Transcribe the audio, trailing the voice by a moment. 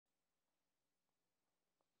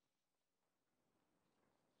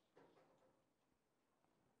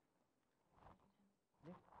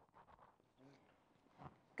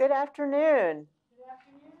Good afternoon.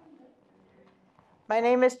 My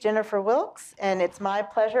name is Jennifer Wilks, and it's my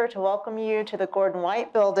pleasure to welcome you to the Gordon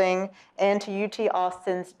White Building and to UT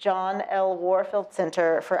Austin's John L. Warfield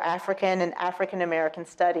Center for African and African American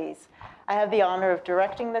Studies. I have the honor of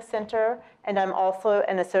directing the center, and I'm also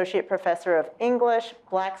an associate professor of English,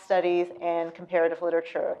 Black Studies, and Comparative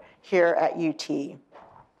Literature here at UT.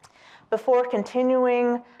 Before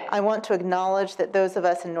continuing, I want to acknowledge that those of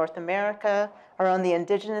us in North America are on the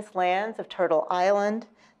indigenous lands of Turtle Island,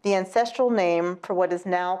 the ancestral name for what is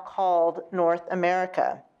now called North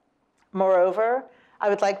America. Moreover, I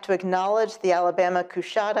would like to acknowledge the Alabama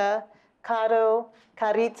Cushada, Caddo,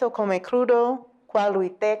 Carrizo Come Crudo,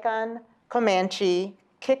 Coahuiltecan, Comanche,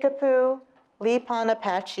 Kickapoo, Lipan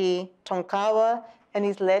Apache, Tonkawa, and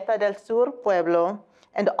Isleta del Sur Pueblo,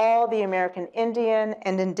 and all the American Indian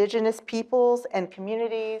and indigenous peoples and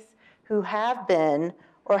communities who have been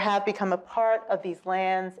or have become a part of these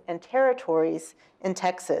lands and territories in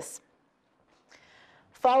Texas.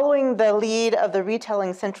 Following the lead of the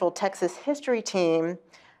Retelling Central Texas History Team,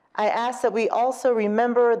 I ask that we also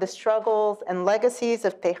remember the struggles and legacies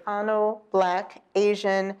of Tejano, Black,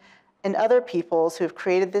 Asian, and other peoples who have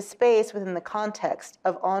created this space within the context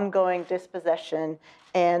of ongoing dispossession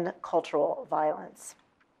and cultural violence.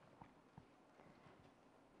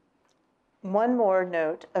 One more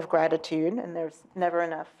note of gratitude, and there's never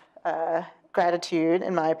enough gratitude,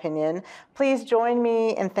 in my opinion. Please join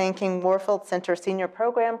me in thanking Warfield Center Senior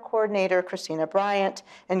Program Coordinator Christina Bryant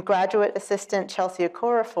and Graduate Assistant Chelsea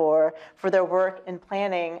Okorafor for their work in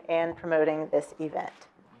planning and promoting this event.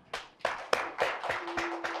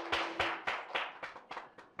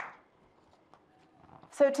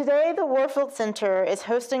 So today, the Warfield Center is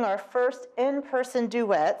hosting our first in-person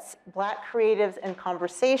Duets, Black Creatives in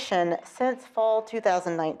Conversation, since fall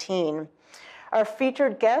 2019. Our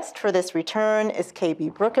featured guest for this return is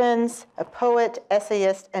KB Brookins, a poet,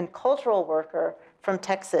 essayist, and cultural worker from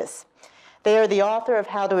Texas. They are the author of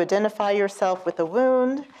How to Identify Yourself with a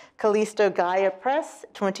Wound, Callisto Gaia Press,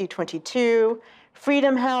 2022,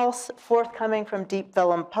 Freedom House, forthcoming from Deep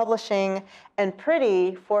Vellum Publishing, and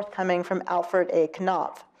Pretty, forthcoming from Alfred A.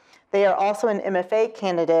 Knopf. They are also an MFA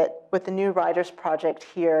candidate with the New Writers Project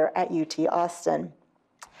here at UT Austin.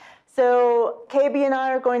 So KB and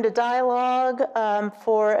I are going to dialogue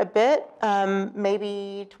for a bit,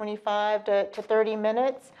 maybe 25 to 30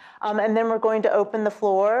 minutes, and then we're going to open the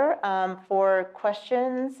floor for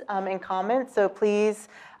questions and comments. So please,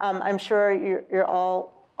 I'm sure you're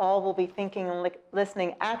all will be thinking and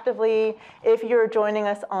listening actively. If you're joining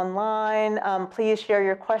us online, please share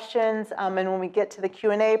your questions. And when we get to the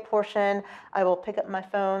Q&A portion, I will pick up my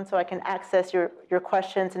phone so I can access your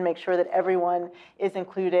questions and make sure that everyone is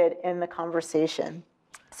included in the conversation.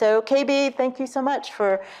 So KB, thank you so much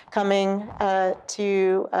for coming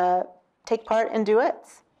to take part in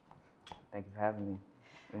Duets. Thank you for having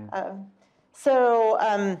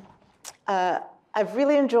me. I've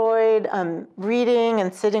really enjoyed reading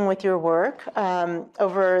and sitting with your work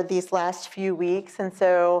over these last few weeks. And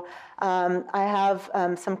so I have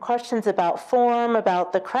some questions about form,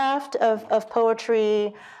 about the craft of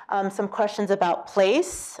poetry, some questions about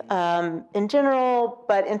place in general,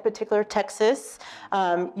 but in particular Texas.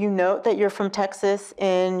 You note that you're from Texas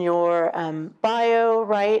in your bio,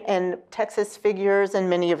 right? And Texas figures in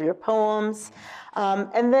many of your poems.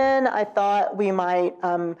 And then I thought we might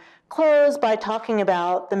close by talking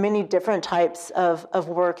about the many different types of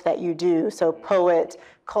work that you do. So poet,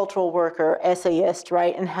 cultural worker, essayist,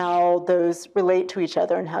 right? And how those relate to each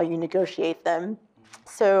other and how you negotiate them.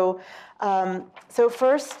 So, so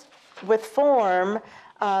first, with form,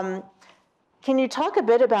 can you talk a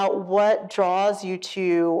bit about what draws you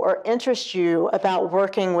to or interests you about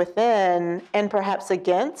working within and perhaps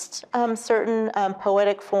against certain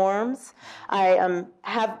poetic forms? I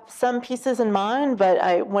have some pieces in mind, but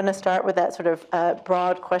I want to start with that sort of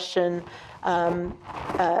broad question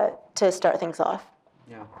to start things off.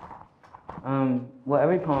 Yeah. Well,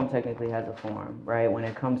 every poem technically has a form, right? When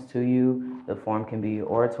it comes to you, the form can be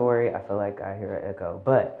oratory. I feel like I hear an echo,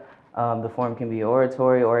 but the form can be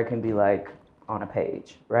oratory or it can be like on a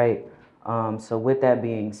page, right? So with that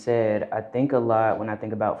being said, I think a lot when I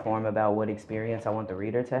think about form about what experience I want the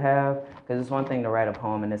reader to have, because it's one thing to write a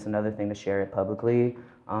poem and it's another thing to share it publicly.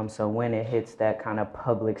 So when it hits that kind of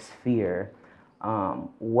public sphere,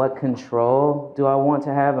 what control do I want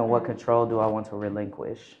to have and what control do I want to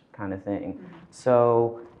relinquish kind of thing.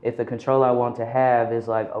 So if the control I want to have is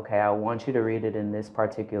like, okay, I want you to read it in this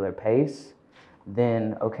particular pace,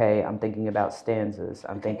 then, okay, I'm thinking about stanzas.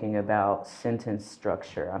 I'm thinking about sentence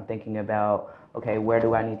structure. I'm thinking about, okay, where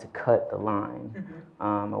do I need to cut the line?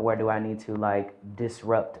 Or where do I need to like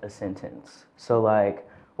disrupt a sentence? So like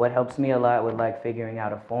what helps me a lot with like figuring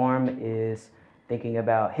out a form is thinking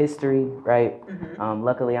about history, right?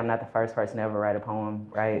 Luckily, I'm not the first person to ever write a poem,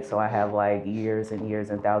 right? So I have like years and years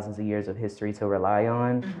and thousands of years of history to rely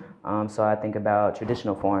on. So I think about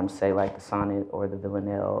traditional forms, say like the sonnet or the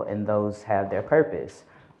villanelle, and those have their purpose.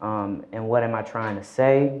 And what am I trying to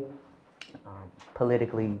say?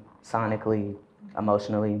 Politically, sonically,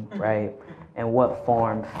 emotionally, right? And what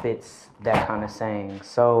form fits that kind of saying.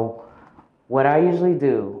 So what I usually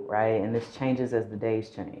do, right, and this changes as the days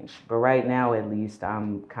change, but right now at least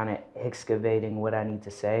I'm kind of excavating what I need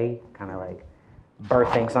to say, kind of like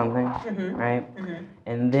birthing something, right?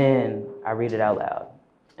 And then I read it out loud.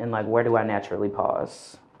 And like, where do I naturally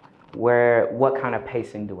pause? What kind of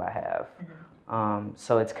pacing do I have?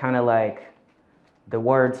 So it's kind of like the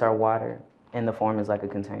words are water and the form is like a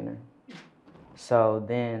container. So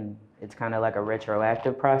then it's kind of like a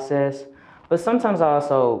retroactive process. But sometimes I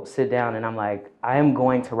also sit down and I'm like, I am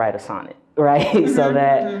going to write a sonnet, right? So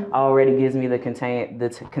that already gives me the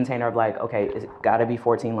container of like, okay, it's got to be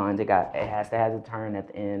 14 lines. It has to have a turn at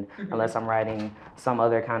the end, unless I'm writing some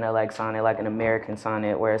other kind of like sonnet, like an American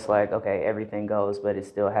sonnet, where it's like, okay, everything goes, but it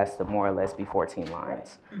still has to more or less be 14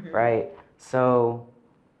 lines, right? So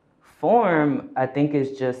form, I think,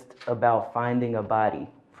 is just about finding a body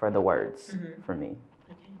for the words for me.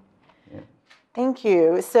 Thank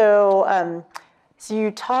you. So, so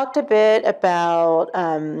you talked a bit about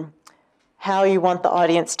how you want the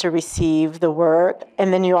audience to receive the work,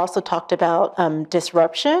 and then you also talked about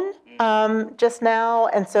disruption just now,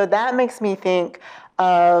 and so that makes me think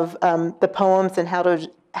of the poems and how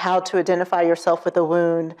to identify yourself with a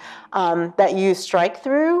wound that you strike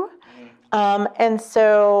through, and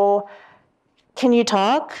so. Can you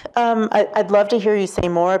talk? I'd love to hear you say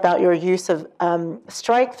more about your use of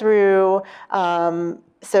strike through,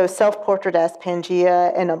 so self-portrait as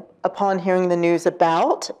Pangea, and upon hearing the news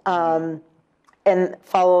about, and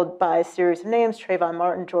followed by a series of names, Trayvon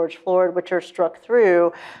Martin, George Floyd, which are struck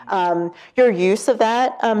through, your use of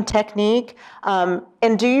that technique.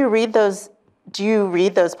 And do you read those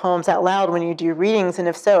poems out loud when you do readings? And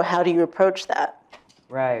if so, how do you approach that?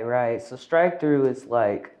 Right. So strike through is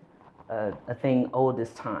like a thing old as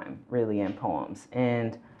time, really, in poems.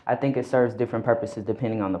 And I think it serves different purposes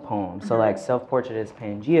depending on the poem. So like self-portrait as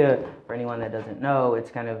Pangea, for anyone that doesn't know,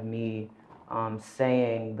 it's kind of me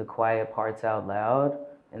saying the quiet parts out loud.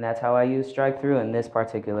 And that's how I use strike through in this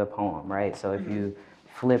particular poem, right? So if you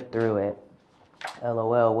flip through it,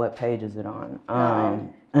 LOL, what page is it on?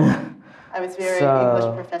 I was very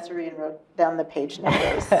English professor-y and wrote down the page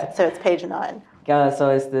numbers. So it's page 9. Yeah, so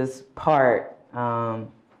it's this part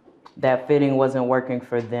that fitting wasn't working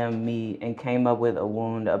for them, me, and came up with a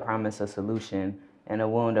wound, a promise, a solution. And a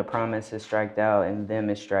wound, a promise is striked out, and them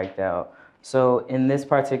is striked out. So in this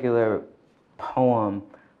particular poem,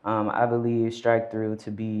 I believe strike through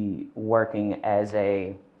to be working as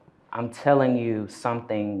I'm telling you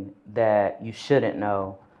something that you shouldn't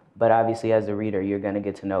know, but obviously as a reader, you're gonna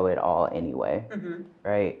get to know it all anyway,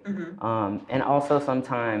 right? And also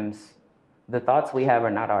sometimes the thoughts we have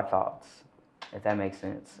are not our thoughts, if that makes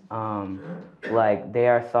sense. Like they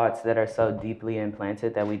are thoughts that are so deeply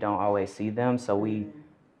implanted that we don't always see them, so we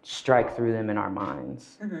strike through them in our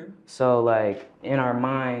minds. So like in our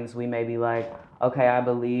minds, we may be like, okay, I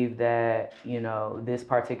believe that, this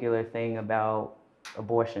particular thing about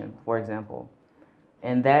abortion, for example,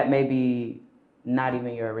 and that may be not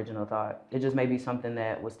even your original thought. It just may be something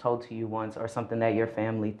that was told to you once, or something that your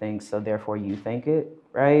family thinks, so therefore you think it,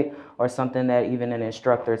 right? Or something that even an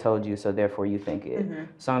instructor told you, so therefore you think it.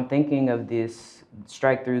 So I'm thinking of this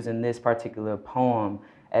strike throughs in this particular poem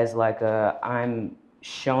as like I'm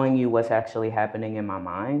showing you what's actually happening in my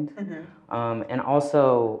mind. And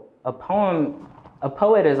also a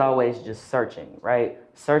poet is always just searching, right?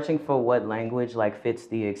 Searching for what language like fits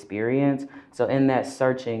the experience. So in that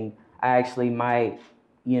searching, I actually might,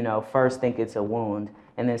 first think it's a wound,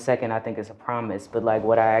 and then second, I think it's a promise, but like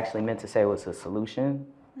what I actually meant to say was a solution,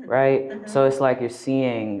 right? So it's like you're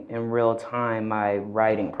seeing in real time my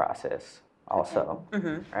writing process also,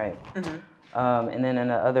 right? And then in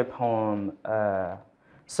the other poem,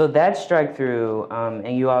 so that strike through,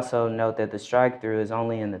 and you also note that the strike through is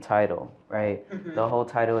only in the title, right? The whole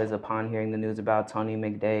title is Upon Hearing the News About Tony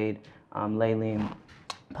McDade, Layleen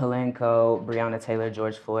Palenko, Breonna Taylor,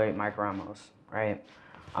 George Floyd, Mike Ramos, right?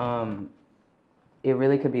 It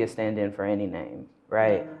really could be a stand-in for any name,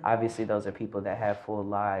 right? Obviously, those are people that have full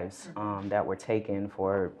lives that were taken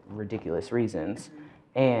for ridiculous reasons.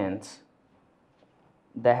 And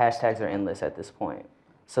the hashtags are endless at this point.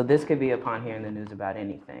 So this could be upon hearing the news about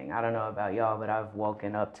anything. I don't know about y'all, but I've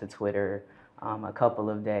woken up to Twitter a couple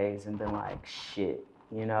of days and been like, shit,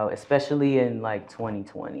 you know, especially in like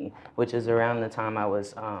 2020, which is around the time I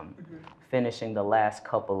was finishing the last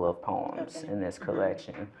couple of poems in this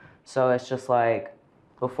collection. So it's just like,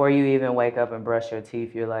 before you even wake up and brush your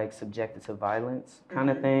teeth, you're like subjected to violence kind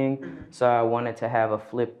of thing. So I wanted to have a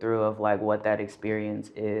flip through of like what that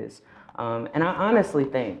experience is. And I honestly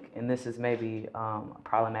think, and this is maybe a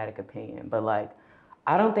problematic opinion, but like,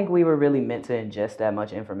 I don't think we were really meant to ingest that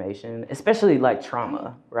much information, especially like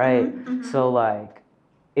trauma, right? So like,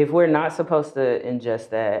 if we're not supposed to ingest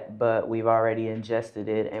that, but we've already ingested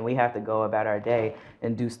it and we have to go about our day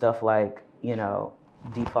and do stuff like, you know,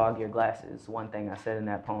 defog your glasses, one thing I said in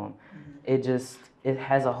that poem, it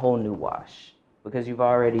has a whole new wash. Because you've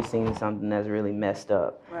already seen something that's really messed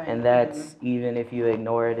up. Right. And that's, even if you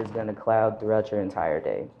ignore it, is going to cloud throughout your entire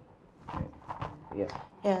day. Yeah.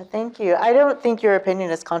 Yeah, thank you. I don't think your opinion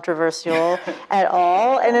is controversial at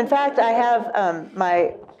all. And in fact, I have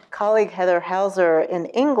my colleague Heather Hauser in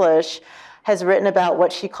English has written about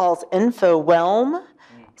what she calls info-whelm.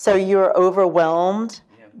 So you're overwhelmed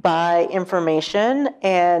by information,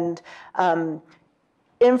 and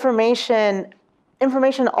information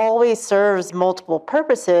always serves multiple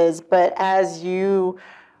purposes, but as you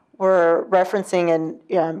were referencing and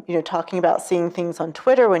talking about seeing things on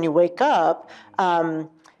Twitter when you wake up,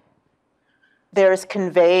 there's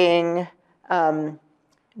conveying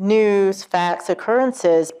news, facts,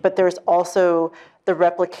 occurrences, but there's also the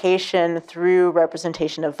replication through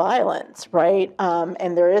representation of violence, right?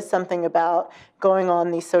 And there is something about going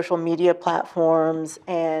on these social media platforms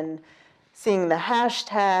and seeing the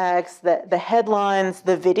hashtags, the headlines,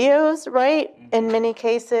 the videos, right? In many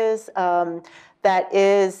cases, that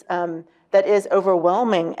is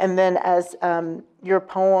overwhelming. And then as your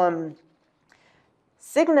poem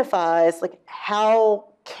signifies, like, how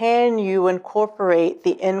can you incorporate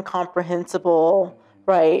the incomprehensible,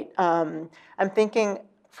 right? I'm thinking,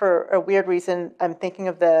 for a weird reason, I'm thinking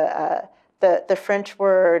of the French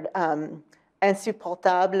word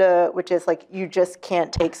insupportable, which is like you just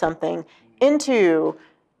can't take something, into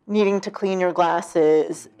needing to clean your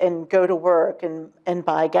glasses and go to work and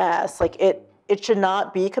buy gas. Like it should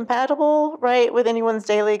not be compatible, right, with anyone's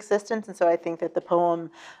daily existence. And so I think that the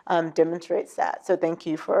poem demonstrates that. So thank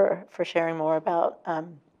you for sharing more about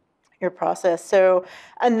your process. So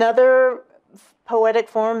another poetic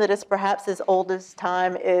form that is perhaps as old as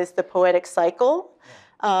time is the poetic cycle.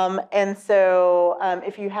 And so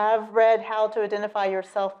if you have read How to Identify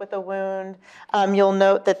Yourself with a Wound, you'll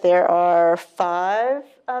note that there are 5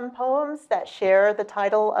 poems that share the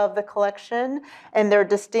title of the collection, and they're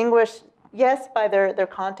distinguished, yes, by their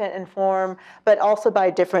content and form, but also by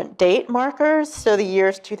different date markers. So the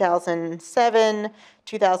years 2007,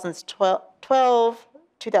 2012,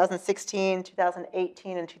 2016,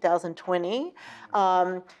 2018, and 2020.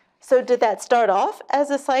 So did that start off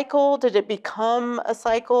as a cycle? Did it become a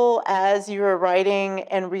cycle as you were writing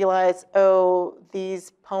and realized, oh,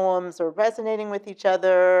 these poems are resonating with each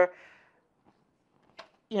other?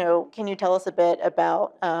 Can you tell us a bit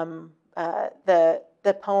about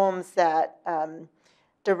the poems that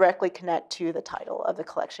directly connect to the title of the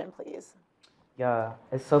collection, please? Yeah,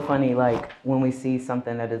 it's so funny, like, when we see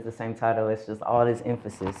something that is the same title, it's just all this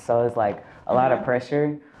emphasis. So it's like a lot of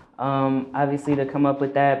pressure, obviously, to come up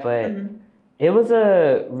with that, but it was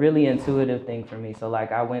a really intuitive thing for me. So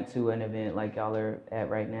like, I went to an event like y'all are at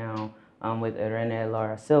right now with Irene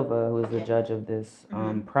Lara Silva, who is the judge of this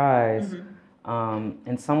prize,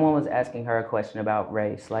 and someone was asking her a question about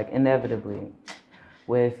race. Like, inevitably,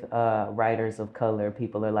 with writers of color,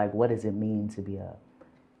 people are like, what does it mean to be a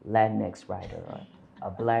Latinx writer or a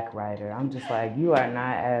Black writer? I'm just like, you are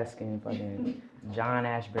not asking fucking John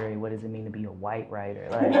Ashbery, what does it mean to be a white writer?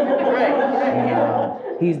 Like,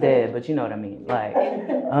 he's dead, but you know what I mean. Like,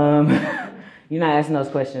 you're not asking those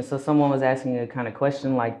questions. So someone was asking a kind of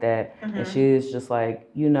question like that, and she's just like,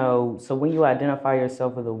 so when you identify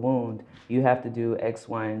yourself with a wound, you have to do X,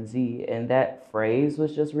 Y, and Z. And that phrase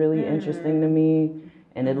was just really interesting to me.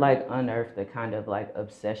 And it like unearthed a kind of like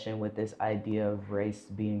obsession with this idea of race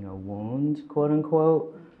being a wound, quote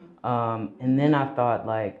unquote. And then I thought,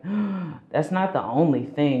 like, that's not the only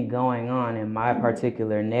thing going on in my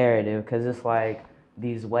particular narrative, because it's like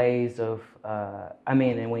these ways of,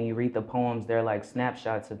 and when you read the poems, they're like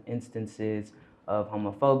snapshots of instances of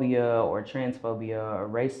homophobia or transphobia or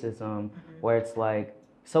racism, where it's like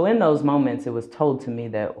so in those moments, it was told to me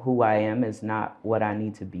that who I am is not what I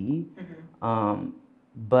need to be.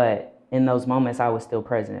 But in those moments, I was still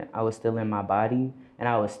present. I was still in my body, and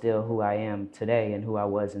I was still who I am today and who I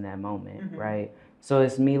was in that moment, right? So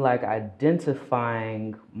it's me like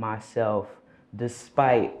identifying myself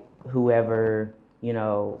despite whoever,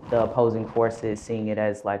 the opposing force is, seeing it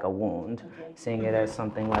as like a wound, seeing it as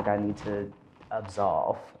something like I need to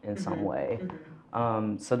absolve in some way.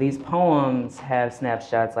 So these poems have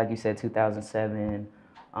snapshots, like you said, 2007,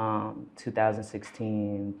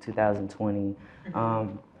 2016, 2020.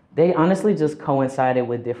 They honestly just coincided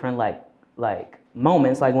with different like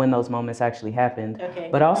moments, like when those moments actually happened.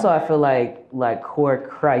 But also I feel like core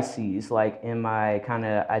crises, like in my kind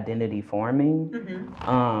of identity forming.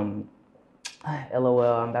 LOL,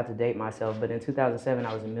 I'm about to date myself, but in 2007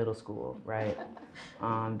 I was in middle school, right?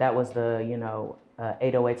 That was the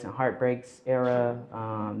 808s and heartbreaks era.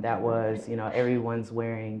 That was everyone's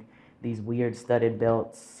wearing these weird studded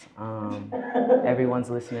belts. Everyone's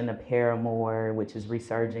listening to Paramore, which is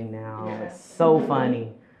resurging now. It's so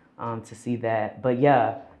funny to see that. But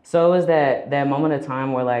yeah, so it was that moment of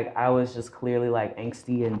time where like I was just clearly like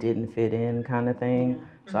angsty and didn't fit in kind of thing.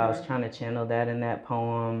 So I was trying to channel that in that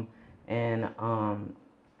poem. And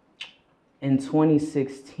in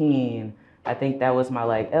 2016, I think that was my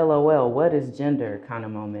like, LOL, what is gender kind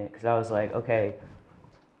of moment? Because I was like, okay,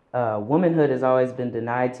 womanhood has always been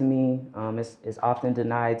denied to me. It's often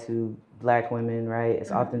denied to Black women, right?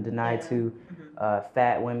 It's often denied to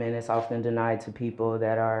fat women. It's often denied to people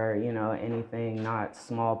that are, anything not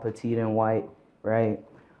small, petite, and white, right?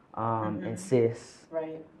 And cis.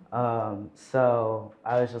 Right. So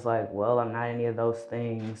I was just like, well, I'm not any of those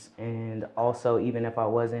things. And also, even if I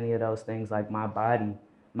was any of those things, like my body,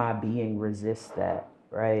 my being resists that,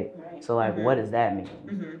 right? So like, what does that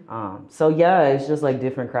mean? So yeah, it's just like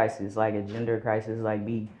different crises, like a gender crisis, like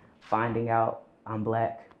me finding out I'm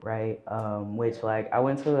Black, right? Which like, I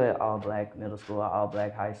went to an all-Black middle school, all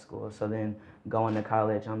Black high school. So then going to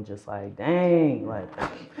college, I'm just like, dang, like,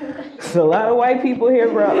 there's a lot of white people here,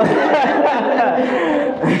 bro.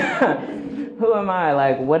 Who am I?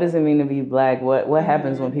 Like, what does it mean to be Black? What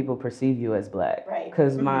happens when people perceive you as Black?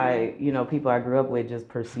 Because my, people I grew up with just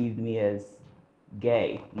perceived me as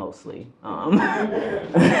gay, mostly. So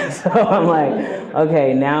I'm like,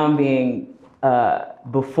 okay, now I'm being,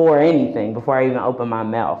 before anything, before I even open my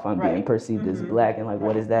mouth, I'm being perceived as Black, and like,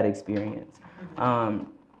 what is that experience?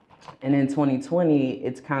 And in 2020,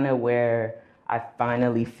 it's kind of where I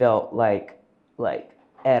finally felt like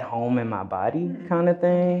at home in my body kind of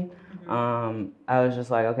thing. I was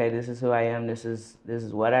just like, okay, this is who I am. This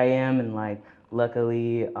is what I am. And like,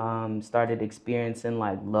 luckily, started experiencing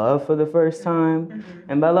like love for the first time.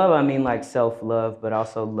 And by love, I mean like self-love, but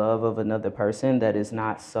also love of another person that is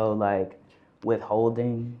not so like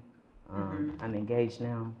withholding. I'm engaged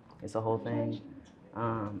now. It's a whole thing.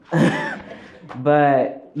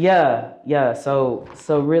 But yeah. So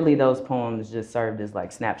really, those poems just served as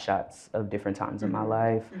like snapshots of different times in my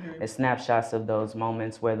life, as snapshots of those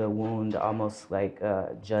moments where the wound almost like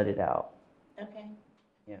jutted out. Okay.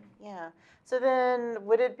 Yeah. Yeah. So then,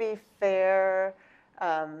 would it be fair?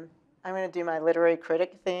 I'm going to do my literary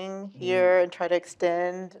critic thing here and try to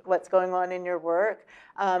extend what's going on in your work.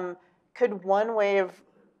 Could one way of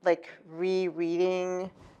like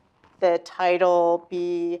rereading the title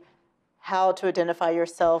be how to identify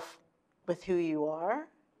yourself with who you are?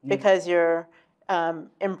 Because you're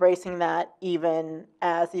embracing that even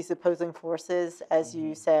as these opposing forces, as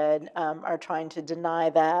you said, are trying to deny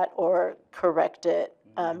that or correct it,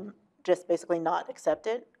 just basically not accept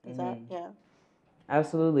it. Is that, yeah?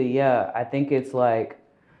 Absolutely, yeah. I think it's like,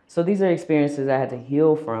 so these are experiences I had to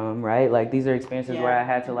heal from, right? Like these are experiences where I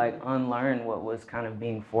had to like unlearn what was kind of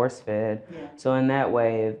being force-fed. So in that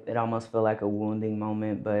way, it almost felt like a wounding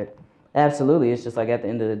moment, but absolutely, it's just like at the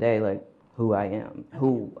end of the day, like who I am,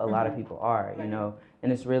 who a lot of people are,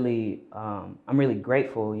 and it's really, I'm really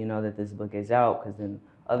grateful, that this book is out, because then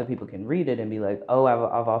other people can read it and be like, oh,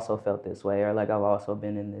 I've also felt this way, or like I've also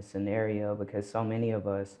been in this scenario, because so many of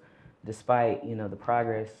us, despite, the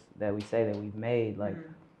progress that we say that we've made, like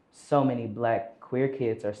so many Black queer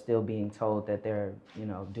kids are still being told that they're,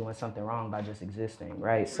 doing something wrong by just existing,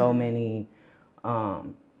 right? So many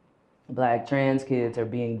Black trans kids are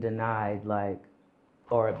being denied, like,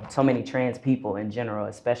 or so many trans people in general,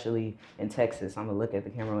 especially in Texas. I'm gonna look at the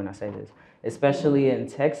camera when I say this. Especially in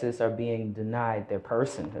Texas, are being denied their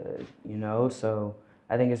personhood, So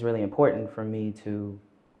I think it's really important for me to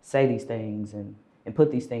say these things and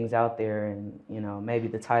put these things out there. And, maybe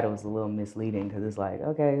the title is a little misleading because it's like,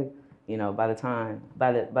 okay, by the time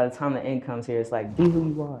the end comes here, it's like, be who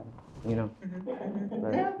you are. you know.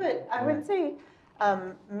 But, No, but I wouldn't say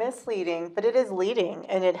misleading, but it is leading,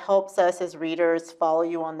 and it helps us as readers follow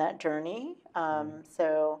you on that journey.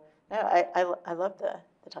 So, no, I love the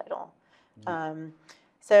title.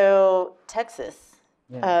 So, Texas.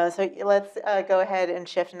 Yeah. So let's go ahead and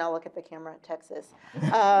shift, and I'll look at the camera at Texas,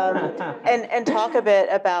 and talk a bit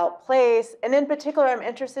about place. And in particular, I'm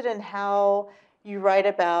interested in how you write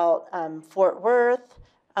about Fort Worth,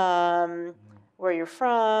 where you're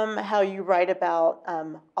from, how you write about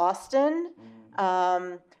Austin,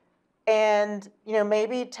 and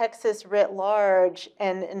maybe Texas writ large.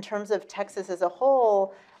 And in terms of Texas as a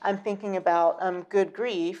whole, I'm thinking about Good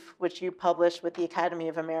Grief, which you published with the Academy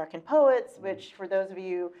of American Poets, which, for those of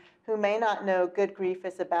you who may not know, Good Grief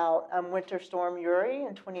is about Winter Storm Uri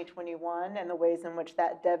in 2021 and the ways in which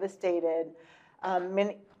that devastated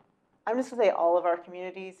many, I'm just going to say all of our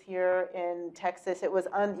communities here in Texas. It was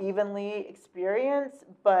unevenly experienced,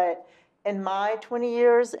 but in my 20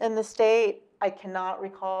 years in the state, I cannot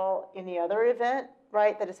recall any other event,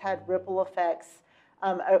 right, that has had ripple effects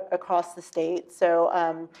across the state. So,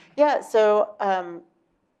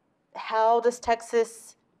 how does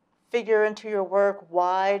Texas figure into your work?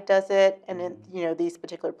 Why does it? And in these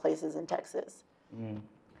particular places in Texas.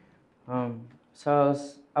 So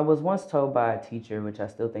I was once told by a teacher, which I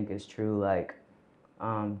still think is true, like,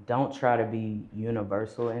 don't try to be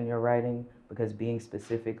universal in your writing, because being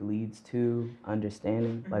specific leads to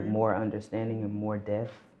understanding, like more understanding and more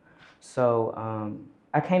depth. So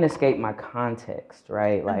I can't escape my context,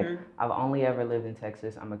 right? Like, I've only ever lived in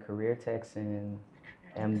Texas. I'm a career Texan.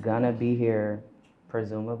 I'm gonna be here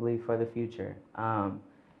presumably for the future.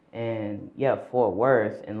 And yeah, Fort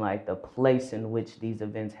Worth and like the place in which these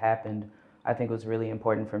events happened, I think was really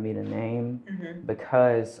important for me to name,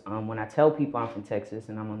 because when I tell people I'm from Texas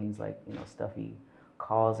and I'm on these like, stuffy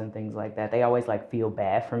calls and things like that, they always like feel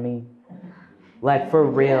bad for me. Like, for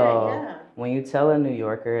real, when you tell a New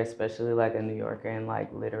Yorker, especially like a New Yorker in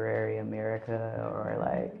like literary America or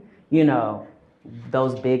like,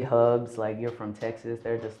 those big hubs, like, you're from Texas,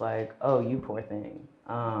 they're just like, oh, you poor thing.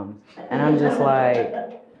 And I'm just like,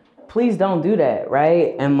 please don't do that,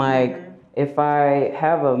 right? And like, if I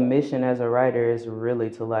have a mission as a writer, is really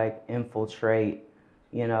to like infiltrate,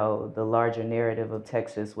 the larger narrative of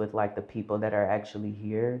Texas with like the people that are actually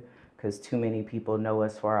here, because too many people know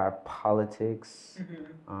us for our politics,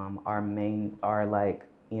 our like,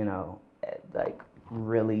 like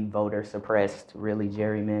really voter suppressed, really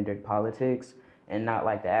gerrymandered politics, and not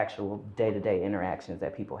like the actual day-to-day interactions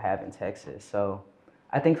that people have in Texas. So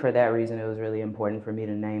I think for that reason, it was really important for me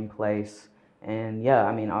to name place. And yeah,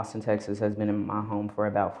 I mean, Austin, Texas has been in my home for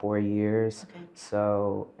about 4 years. Okay.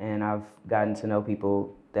 So, and I've gotten to know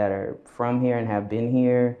people that are from here and have been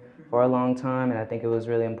here for a long time. And I think it was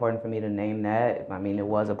really important for me to name that. I mean, it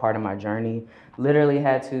was a part of my journey. Literally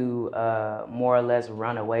had to more or less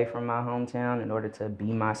run away from my hometown in order to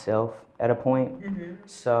be myself at a point.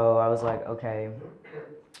 So I was like, okay,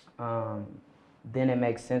 then it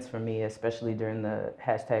makes sense for me, especially during the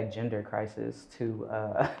hashtag gender crisis, to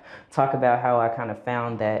talk about how I kind of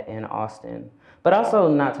found that in Austin. But also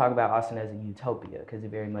not talk about Austin as a utopia, because it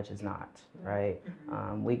very much is not, right?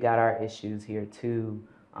 We got our issues here too,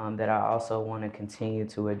 that I also want to continue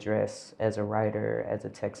to address as a writer, as a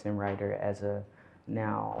Texan writer, as a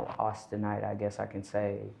now Austinite, I guess I can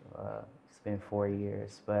say. It's been 4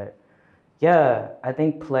 years. But yeah, I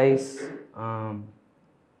think place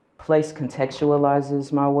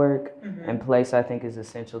contextualizes my work, and place, I think, is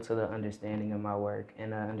essential to the understanding of my work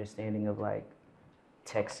and the understanding of like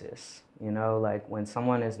Texas. Like, when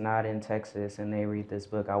someone is not in Texas and they read this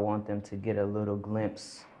book, I want them to get a little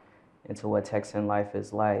glimpse into what Texan life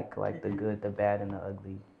is like the good, the bad, and the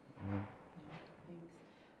ugly.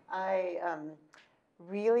 I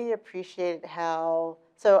really appreciate how,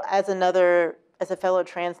 so as a fellow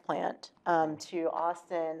transplant to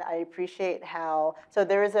Austin, I appreciate how, so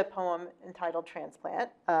there is a poem entitled Transplant,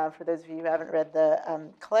 for those of you who haven't read the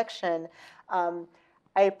collection.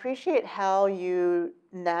 I appreciate how you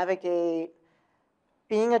navigate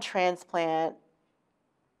being a transplant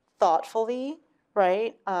thoughtfully,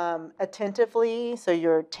 right? Attentively, so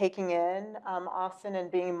you're taking in Austin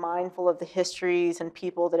and being mindful of the histories and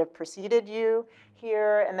people that have preceded you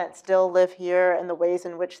here and that still live here, and the ways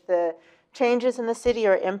in which the changes in the city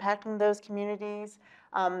are impacting those communities.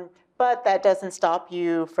 But that doesn't stop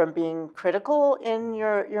you from being critical in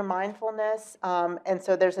your mindfulness. And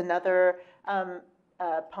so there's another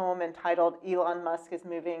poem entitled Elon Musk is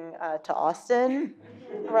Moving to Austin,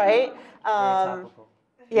 right? Very topical.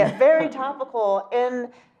 Yeah, very topical. And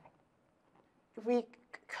we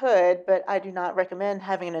could, but I do not recommend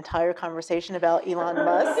having an entire conversation about Elon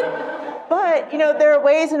Musk. But, you know, there are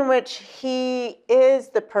ways in which he is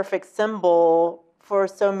the perfect symbol for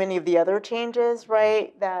so many of the other changes,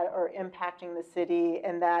 right, that are impacting the city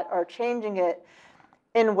and that are changing it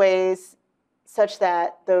in ways such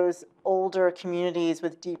that those older communities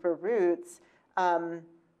with deeper roots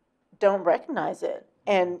don't recognize it.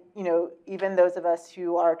 And, you know, even those of us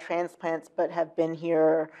who are transplants but have been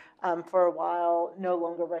here for a while no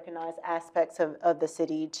longer recognize aspects of the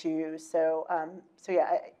city too. So,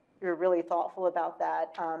 yeah, you're really thoughtful about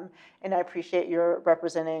that. And I appreciate your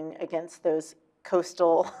representing against those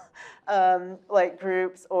coastal like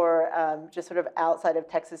groups or just sort of outside of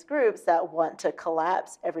Texas groups that want to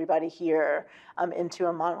collapse everybody here into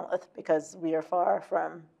a monolith, because we are far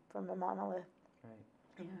from a monolith. Right.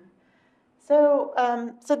 Yeah.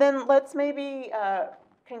 So then let's maybe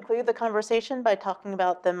conclude the conversation by talking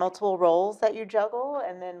about the multiple roles that you juggle,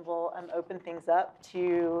 and then we'll open things up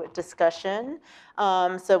to discussion.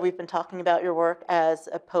 So we've been talking about your work as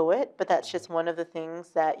a poet, but that's just one of the things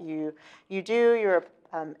that you do. You're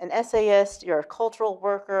an essayist, you're a cultural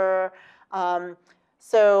worker.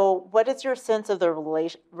 So what is your sense of the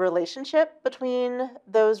relationship between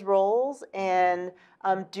those roles, and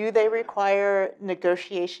do they require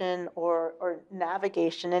negotiation or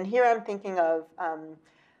navigation? And here I'm thinking of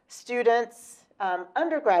students,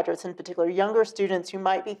 undergraduates in particular, younger students who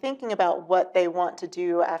might be thinking about what they want to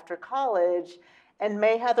do after college and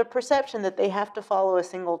may have the perception that they have to follow a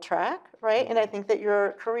single track, right? And I think that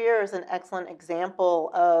your career is an excellent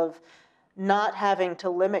example of not having to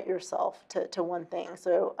limit yourself to one thing.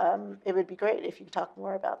 So it would be great if you could talk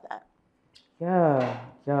more about that. Yeah.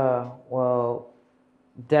 Well,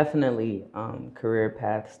 definitely career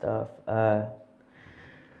path stuff.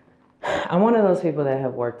 I'm one of those people that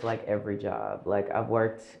have worked like every job. Like I've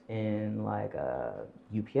worked in like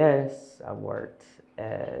UPS, I've worked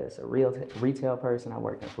as a retail person, I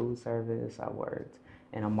worked in food service, I worked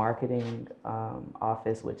in a marketing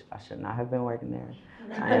office, which I should not have been working there.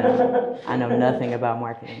 I know nothing about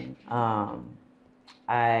marketing.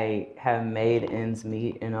 I have made ends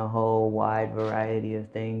meet in a whole wide variety of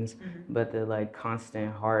things, but the like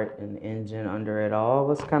constant heart and engine under it all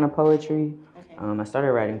was kind of poetry. Okay. I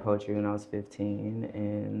started writing poetry when I was 15,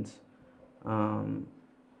 and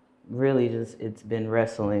really just it's been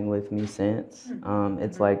wrestling with me since.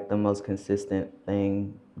 It's like the most consistent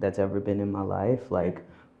thing that's ever been in my life, like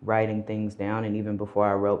writing things down. And even before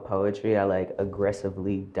I wrote poetry, I like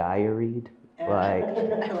aggressively diaried.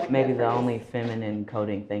 Like maybe the only feminine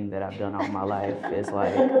coding thing that I've done all my life is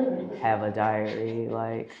like have a diary,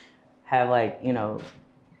 like have like, you know,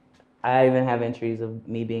 I even have entries of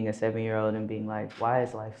me being a 7-year-old and being like, why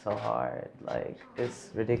is life so hard? Like, it's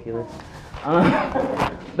ridiculous.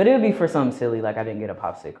 But it would be for something silly, like I didn't get a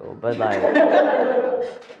popsicle. But like,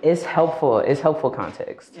 it's helpful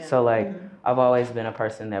context. Yeah. So like, I've always been a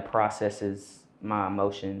person that processes my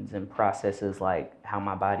emotions and processes like how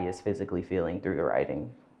my body is physically feeling through the writing,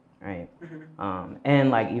 right? And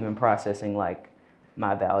like even processing like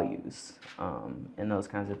my values and those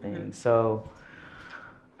kinds of things. So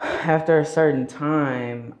after a certain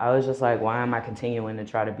time, I was just like, why am I continuing to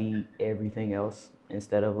try to be everything else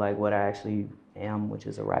instead of like what I actually am, which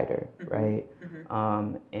is a writer, right?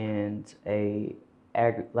 And a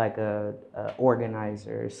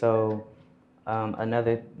organizer. So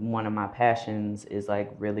another one of my passions is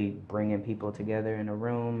like really bringing people together in a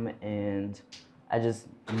room, and I just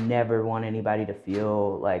never want anybody to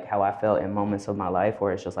feel like how I felt in moments of my life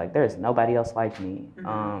where it's just like there's nobody else like me.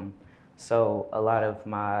 So a lot of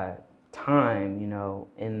my time, you know,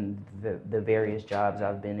 in the various jobs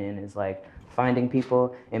I've been in is like finding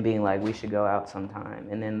people and being like, we should go out sometime.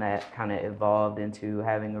 And then that kind of evolved into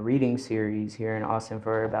having a reading series here in Austin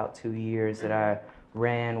for about 2 years that I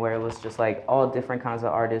ran, where it was just like all different kinds of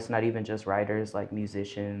artists, not even just writers, like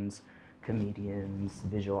musicians, comedians,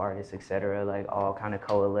 visual artists, etc., like all kind of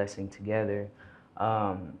coalescing together.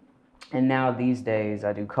 And now these days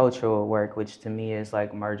I do cultural work, which to me is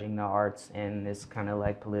like merging the arts and this kind of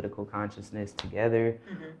like political consciousness together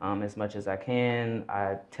as much as I can.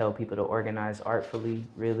 I tell people to organize artfully,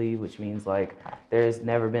 really, which means like there's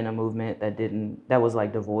never been a movement that was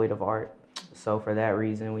like devoid of art. So for that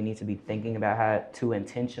reason, we need to be thinking about how to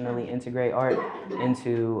intentionally integrate art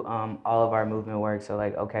into all of our movement work. So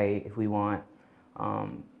like, okay, if we want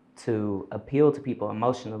to appeal to people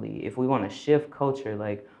emotionally, if we want to shift culture,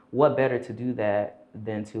 like what better to do that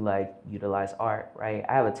than to like utilize art, right?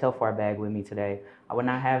 I have a Telfar bag with me today. I would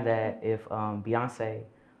not have that if Beyonce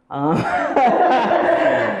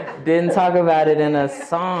didn't talk about it in a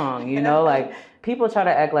song, you know, like people try to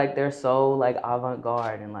act like they're so like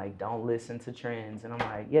avant-garde and like don't listen to trends, and I'm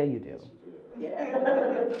like, yeah, you do.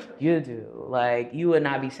 You do. Like, you would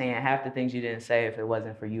not be saying half the things you didn't say if it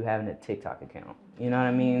wasn't for you having a TikTok account. You know what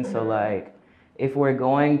I mean? So like, if we're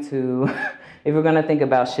going to, if we're gonna think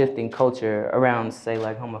about shifting culture around, say,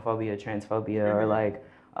 like homophobia, transphobia, or like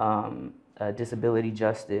disability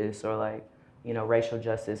justice, or like, you know, racial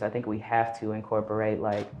justice, I think we have to incorporate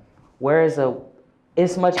like,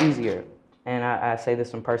 it's much easier, and I say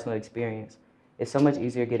this from personal experience, it's so much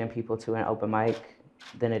easier getting people to an open mic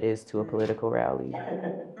than it is to a political rally.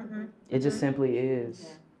 It just simply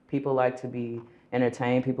is. People like to be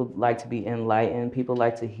entertained, people like to be enlightened, people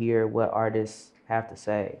like to hear what artists have to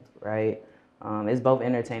say, right? It's both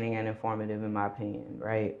entertaining and informative in my opinion,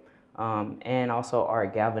 right? And also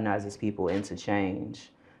art galvanizes people into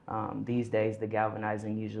change. These days, the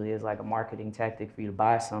galvanizing usually is like a marketing tactic for you to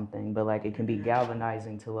buy something, but like it can be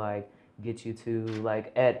galvanizing to like get you to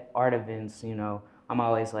like at art events, you know, I'm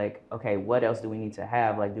always like, okay, what else do we need to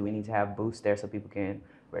have? Like, do we need to have booths there so people can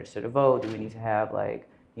register to vote? Do we need to have like,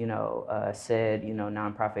 you know, said, you know,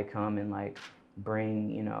 nonprofit come and like bring,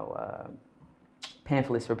 you know,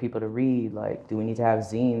 pamphlets for people to read? Like, do we need to have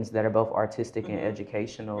zines that are both artistic and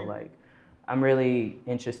educational? Like, I'm really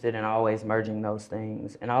interested in always merging those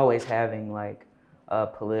things and always having like a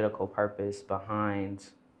political purpose behind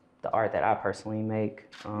the art that I personally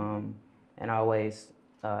make, and always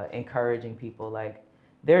encouraging people like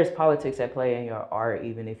there's politics at play in your art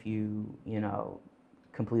even if you know,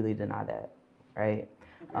 completely deny that, right?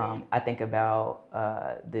 I think about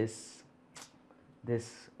this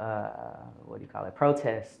what do you call it,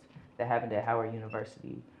 protest that happened at Howard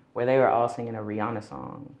University where they were all singing a Rihanna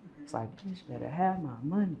song. It's like, bitch better have my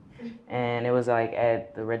money. And it was like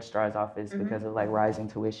at the registrar's office because of like rising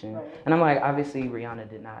tuition. And I'm like, obviously Rihanna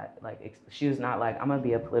did not like, she was not like, I'm gonna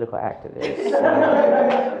be a political activist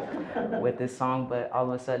with this song, but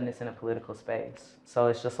all of a sudden it's in a political space. So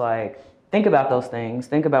it's just like, think about those things.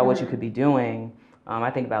 Think about what you could be doing.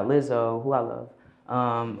 I think about Lizzo, who I love,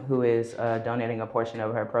 who is donating a portion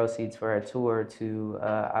of her proceeds for her tour to,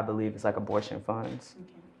 I believe it's like abortion funds.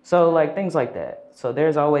 So like things like that. So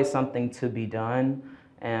there's always something to be done,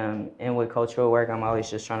 and with cultural work, I'm always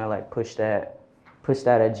just trying to like push that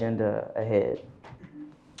agenda ahead.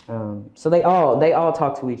 So they all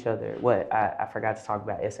talk to each other. What I forgot to talk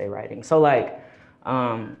about essay writing. So like,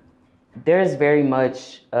 there's very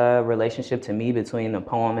much a relationship to me between the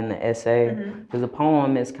poem and the essay, because the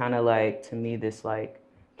poem is kind of like to me this like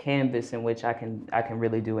canvas in which I can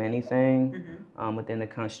really do anything within the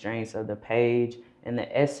constraints of the page. And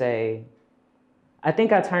the essay, I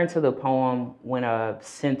think I turn to the poem when a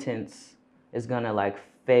sentence is gonna like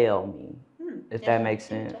fail me, if that makes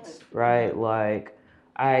sense, right? Like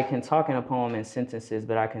I can talk in a poem in sentences,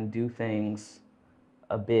 but I can do things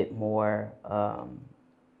a bit more.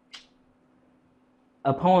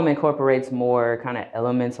 A poem incorporates more kind of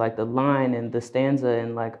elements like the line and the stanza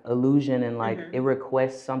and like allusion, and like it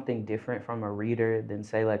requests something different from a reader than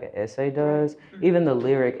say like an essay does. Even the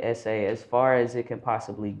lyric essay, as far as it can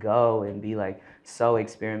possibly go and be like so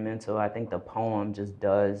experimental, I think the poem just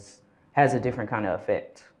has a different kind of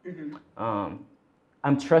effect.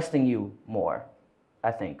 I'm trusting you more, I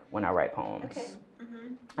think, when I write poems.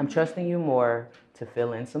 I'm trusting you more to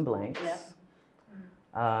fill in some blanks.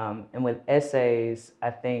 And with essays,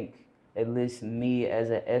 I think, at least me as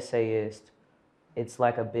an essayist, it's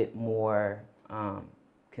like a bit more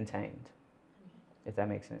contained, if that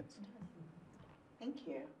makes sense. Thank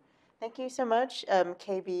you. Thank you so much,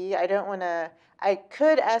 KB. I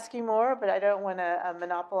could ask you more, but I don't want to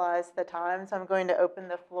monopolize the time, so I'm going to open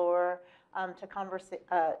the floor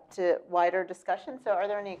to wider discussion. So are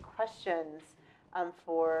there any questions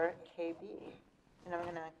for KB? And I'm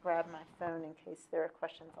going to grab my phone in case there are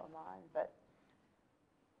questions online. But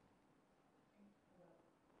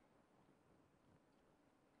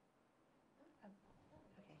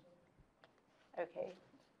okay,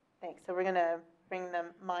 thanks. So we're going to bring the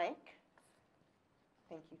mic.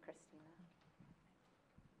 Thank you, Christina.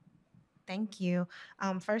 Thank you.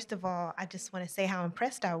 First of all, I just want to say how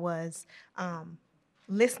impressed I was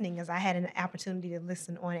listening, as I had an opportunity to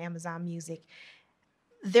listen on Amazon Music.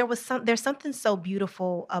 There's something so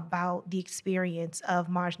beautiful about the experience of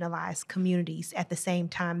marginalized communities at the same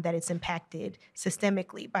time that it's impacted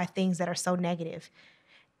systemically by things that are so negative.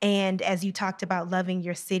 And as you talked about loving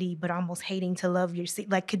your city, but almost hating to love your city,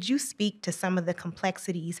 like, could you speak to some of the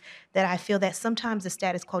complexities that I feel that sometimes the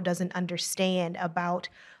status quo doesn't understand about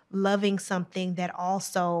loving something that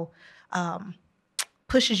also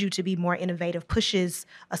pushes you to be more innovative, pushes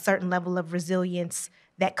a certain level of resilience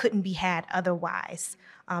that couldn't be had otherwise.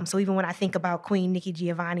 So even when I think about Queen Nikki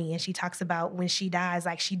Giovanni, and she talks about when she dies,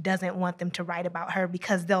 like she doesn't want them to write about her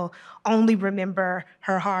because they'll only remember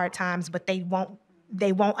her hard times, but they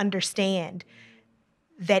won't understand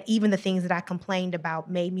that even the things that I complained about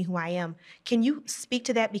made me who I am. Can you speak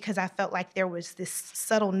to that? Because I felt like there was this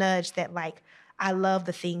subtle nudge that, like, I love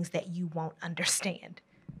the things that you won't understand.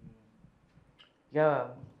 Yeah.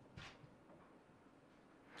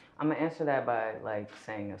 I'm gonna answer that by like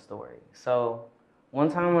saying a story. So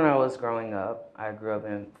one time when I was growing up, I grew up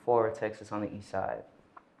in Fort Worth, Texas on the east side.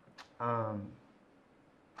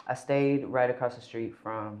 I stayed right across the street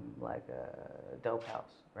from like a dope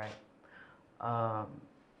house, right?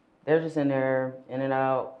 They're just in there, in and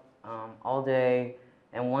out, all day.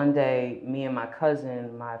 And one day, me and my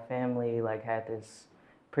cousin, my family, like had this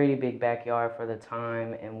pretty big backyard for the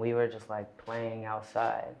time, and we were just like playing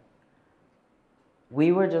outside.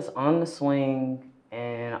 We were just on the swing,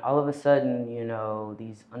 and all of a sudden, you know,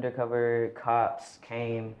 these undercover cops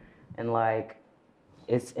came, and like,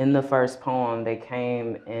 it's in the first poem, they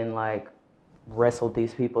came and like wrestled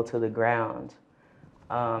these people to the ground.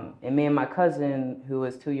 And me and my cousin, who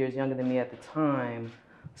was 2 years younger than me at the time,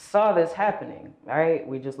 saw this happening, right?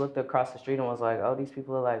 We just looked across the street and was like, oh, these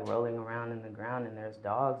people are like rolling around in the ground and there's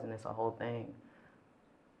dogs and it's a whole thing.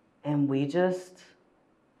 And we just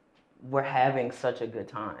were having such a good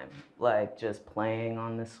time, like just playing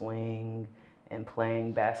on the swing and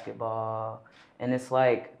playing basketball. And it's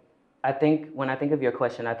like, when I think of your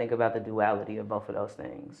question, I think about the duality of both of those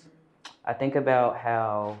things. I think about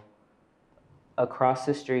how across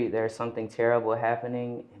the street there's something terrible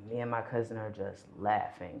happening and me and my cousin are just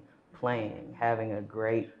laughing, playing, having a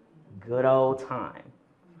great, good old time.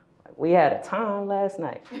 Like, we had a time last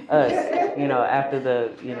night, us, you know, after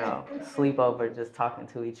the, you know, sleepover, just talking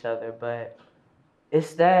to each other. But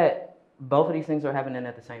it's that both of these things are happening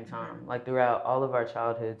at the same time. Like throughout all of our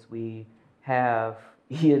childhoods, we have,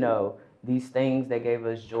 you know, these things that gave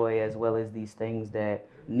us joy as well as these things that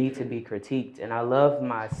need to be critiqued. And I love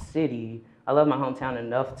my city, I love my hometown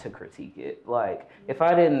enough to critique it. Like if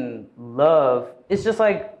I didn't love, it's just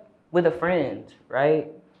like with a friend,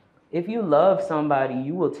 right? If you love somebody,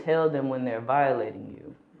 you will tell them when they're violating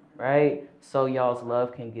you, right? So y'all's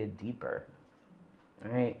love can get deeper,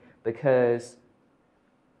 right? Because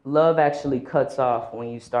love actually cuts off when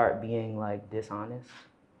you start being like dishonest,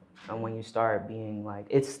 and when you start being like,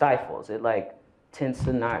 it stifles, it like tends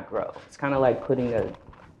to not grow. It's kind of like putting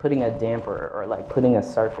a damper or like putting a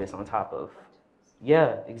surface on top of,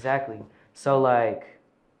 yeah, exactly. So like,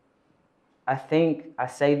 I think I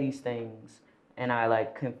say these things and I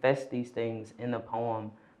like confess these things in the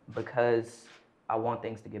poem because I want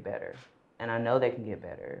things to get better, and I know they can get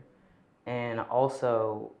better. And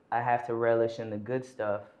also, I have to relish in the good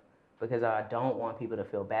stuff because I don't want people to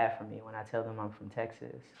feel bad for me when I tell them I'm from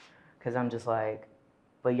Texas. Because I'm just like,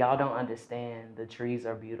 but y'all don't understand the trees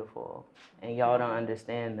are beautiful. And y'all don't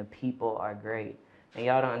understand the people are great. And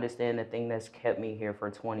y'all don't understand the thing that's kept me here for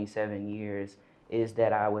 27 years is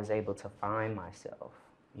that I was able to find myself,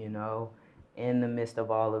 you know, in the midst of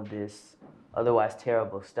all of this otherwise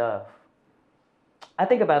terrible stuff. I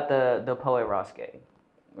think about the poet Ross Gay.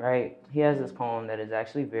 Right? He has this poem that is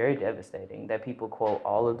actually very devastating that people quote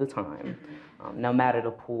all of the time, no matter the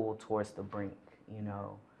pull towards the brink, you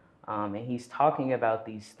know. And he's talking about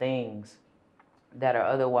these things that are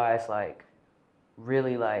otherwise like,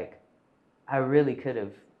 really like, I really could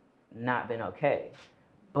have not been okay.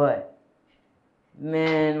 But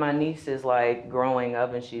man, my niece is like growing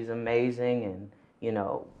up and she's amazing, and you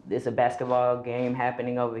know, there's a basketball game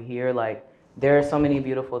happening over here. Like there are so many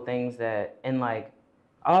beautiful things that, and like,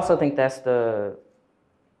 I also think that's the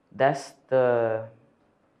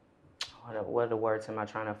what are the words am I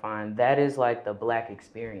trying to find? That is like the Black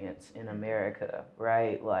experience in America,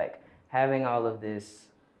 right? Like having all of these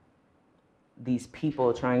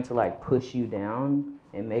people trying to like push you down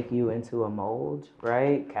and make you into a mold,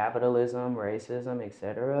 right? Capitalism, racism,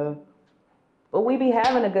 etc. But we be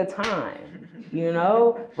having a good time, you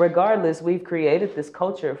know? Regardless, we've created this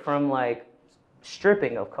culture from like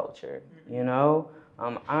stripping of culture, you know?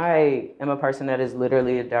 I am a person that is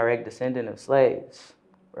literally a direct descendant of slaves,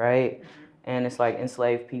 right? And it's like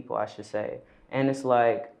enslaved people, I should say. And it's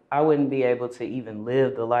like, I wouldn't be able to even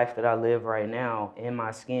live the life that I live right now in my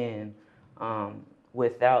skin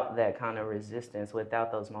without that kind of resistance,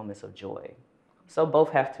 without those moments of joy. So both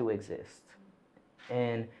have to exist.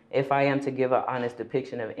 And if I am to give an honest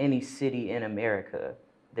depiction of any city in America,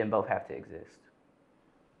 then both have to exist.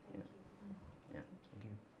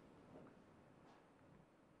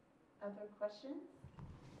 Other questions?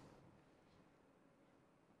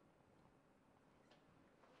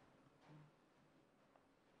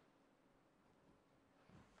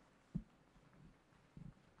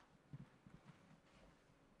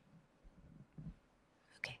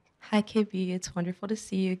 Hi, KB. It's wonderful to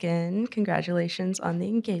see you again. Congratulations on the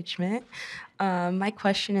engagement. My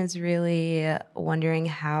question is really wondering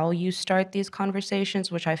how you start these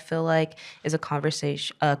conversations, which I feel like is a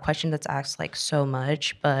question that's asked like so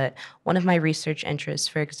much. But one of my research interests,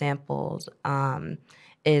 for example,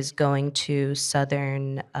 is going to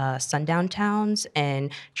southern sundown towns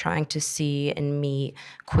and trying to see and meet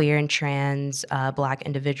queer and trans Black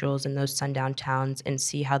individuals in those sundown towns and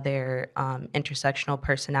see how their intersectional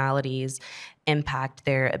personalities impact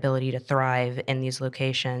their ability to thrive in these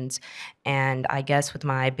locations. And I guess with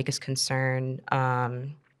my biggest concern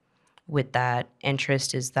with that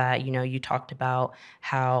interest is that, you know, you talked about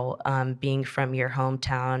how being from your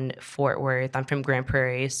hometown, Fort Worth, I'm from Grand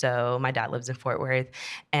Prairie, so my dad lives in Fort Worth,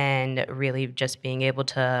 and really just being able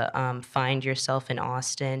to find yourself in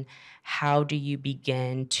Austin, how do you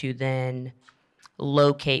begin to then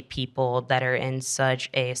locate people that are in such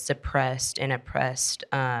a suppressed and oppressed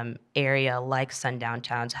area like sundown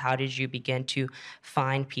towns? How did you begin to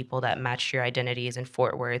find people that matched your identities in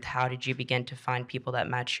Fort Worth? How did you begin to find people that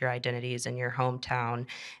match your identities in your hometown?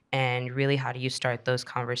 And really, how do you start those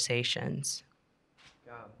conversations?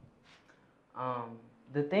 Yeah. Um,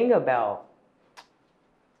 the thing about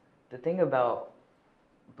the thing about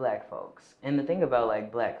Black folks and the thing about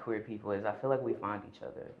like Black queer people is I feel like we find each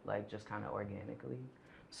other like just kind of organically.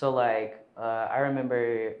 So like I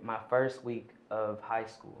remember my first week of high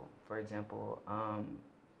school, for example.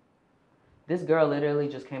 This girl literally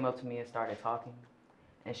just came up to me and started talking.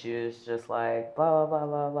 And she was just like, blah, blah, blah,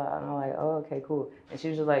 blah, blah. And I'm like, oh, okay, cool. And she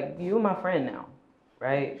was just like, you my friend now,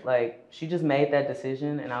 right? Like, she just made that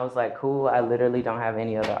decision. And I was like, cool, I literally don't have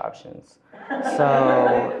any other options.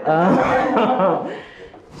 So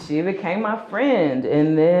she became my friend.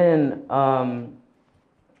 And then all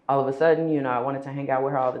of a sudden, you know, I wanted to hang out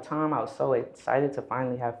with her all the time. I was so excited to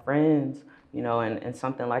finally have friends, you know, and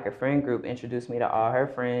something like a friend group introduced me to all her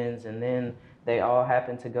friends. And then they all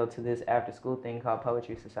happened to go to this after school thing called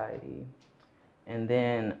Poetry Society. And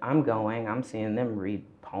then I'm seeing them read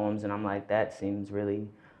poems, and I'm like, that seems really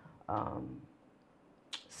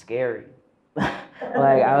scary.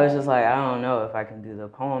 Like, I was just like, I don't know if I can do the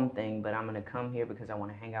poem thing, but I'm gonna come here because I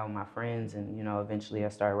wanna hang out with my friends, and, you know, eventually I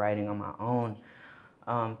start writing on my own.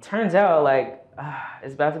 Turns out, like,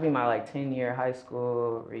 it's about to be my, like, 10-year high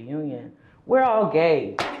school reunion. We're all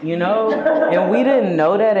gay, you know? And we didn't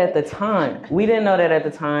know that at the time. We didn't know that at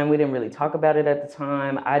the time. We didn't really talk about it at the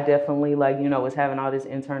time. I definitely, like, you know, was having all this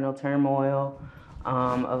internal turmoil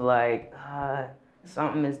of, like,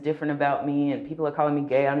 something is different about me, and people are calling me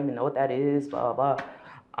gay. I don't even know what that is, blah, blah,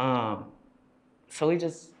 blah. So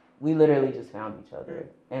we literally just found each other.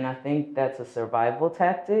 And I think that's a survival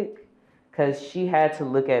tactic, because she had to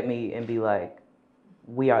look at me and be like,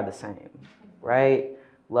 we are the same, right?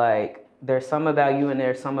 Like, there's some about you and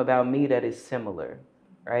there's some about me that is similar,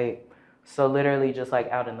 right? So literally just like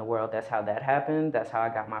out in the world, that's how that happened. That's how I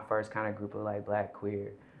got my first kind of group of like Black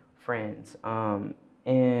queer friends.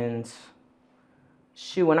 And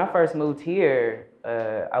shoot, when I first moved here,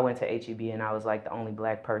 I went to HEB and I was like the only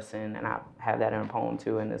Black person, and I have that in a poem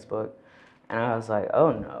too in this book. And I was like,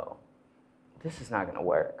 oh no, this is not gonna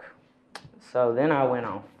work. So then I went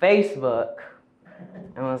on Facebook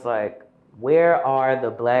and was like, where are the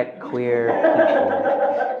Black queer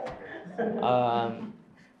people?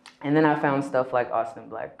 And then I found stuff like Austin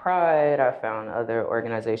Black Pride. I found other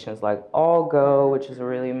organizations like All Go, which is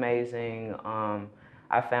really amazing.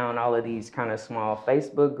 I found all of these kind of small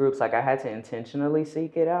Facebook groups. Like, I had to intentionally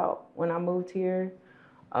seek it out when I moved here.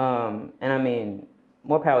 And I mean,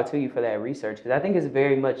 more power to you for that research, because I think it's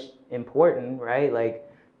very much important, right? Like,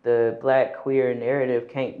 the Black queer narrative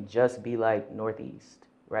can't just be like Northeast,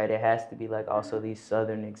 right? It has to be like also these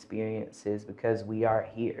Southern experiences, because we are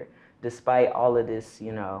here. Despite all of this,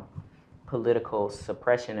 you know, political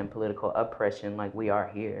suppression and political oppression, like, we are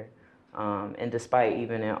here. And despite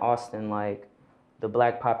even in Austin, like, the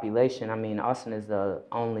Black population, I mean, Austin is the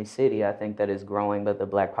only city I think that is growing, but the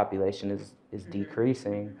Black population is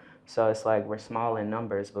decreasing. So it's like we're small in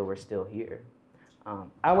numbers, but we're still here.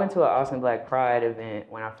 I went to an Austin Black Pride event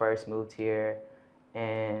when I first moved here,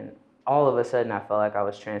 and all of a sudden I felt like I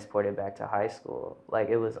was transported back to high school. Like,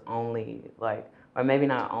 it was only like, or maybe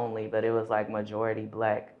not only, but it was like majority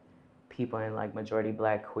Black people and like majority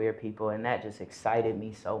Black queer people, and that just excited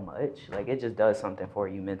me so much. Like, it just does something for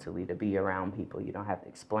you mentally to be around people you don't have to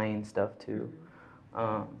explain stuff to.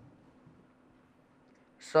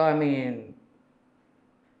 So I mean,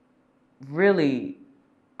 really,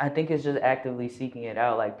 I think it's just actively seeking it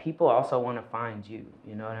out. Like, people also want to find you,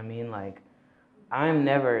 you know what I mean? Like, I'm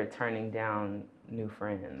never turning down new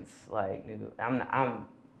friends. Like,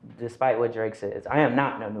 despite what Drake says, I am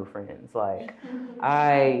not no new friends. Like,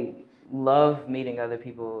 I love meeting other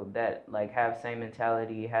people that like have same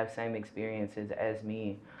mentality, have same experiences as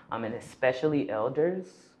me, and especially elders.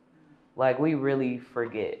 Like, we really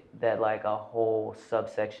forget that like a whole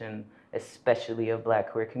subsection, especially of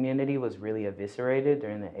Black queer community, was really eviscerated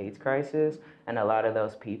during the AIDS crisis, and a lot of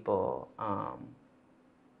those people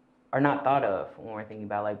are not thought of when we're thinking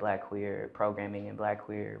about like Black queer programming and Black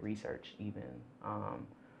queer research even.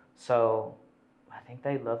 So I think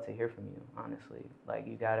they'd love to hear from you, honestly. Like,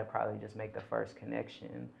 you gotta probably just make the first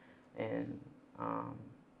connection and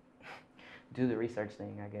do the research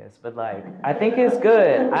thing, I guess. But like, I think it's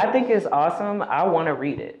good. I think it's awesome. I want to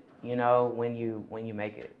read it, you know, when you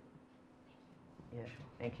make it. Yeah,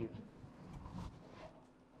 thank you.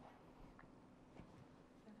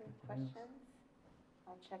 Other questions?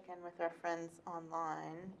 I'll check in with our friends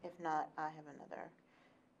online. If not, I have another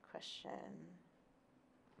question.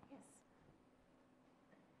 Yes.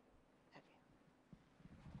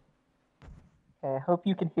 Okay, I hope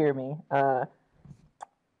you can hear me.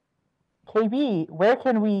 KB, where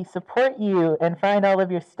can we support you and find all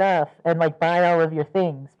of your stuff and like buy all of your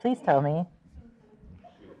things? Please tell me.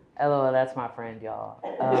 LOL, that's my friend, y'all.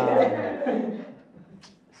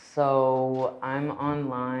 So I'm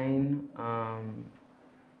online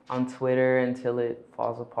on Twitter until it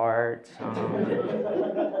falls apart,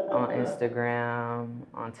 on Instagram,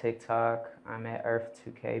 on TikTok. I'm at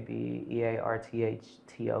Earth2KB,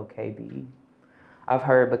 EARTHTOKB. I've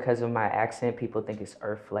heard because of my accent, people think it's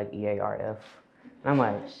Earth, like EARF. And I'm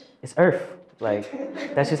like, it's Earth.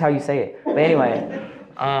 Like, that's just how you say it. But anyway,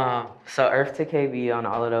 so Earth2KB on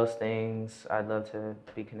all of those things. I'd love to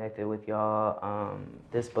be connected with y'all.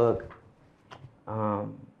 This book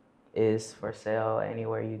is for sale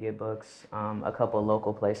anywhere you get books. A couple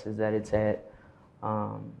local places that it's at.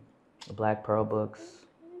 Black Pearl Books,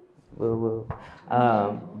 woo woo.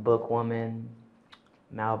 Bookwoman,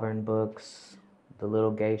 Malvern Books, The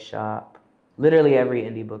Little Gay Shop, literally every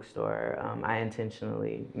indie bookstore. I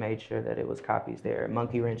intentionally made sure that it was copies there.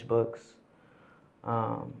 Monkey Wrench Books.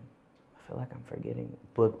 I feel like I'm forgetting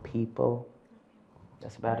Book People.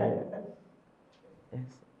 That's about it.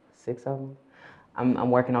 It's 6 of them.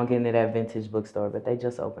 I'm working on getting it at Vintage Bookstore, but they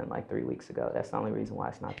just opened like 3 weeks ago. That's the only reason why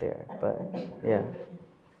it's not there. But yeah,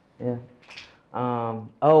 yeah.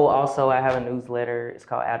 Also, I have a newsletter. It's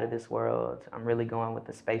called Out of This World. I'm really going with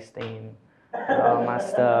the space theme and all my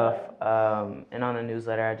stuff. And on the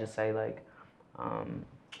newsletter, I just say like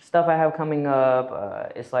stuff I have coming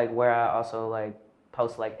up. It's like where I also like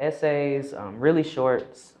post like essays, really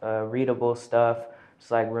short, readable stuff.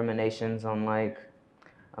 Just like ruminations on like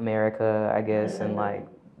America, I guess, and like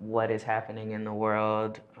what is happening in the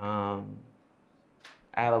world. I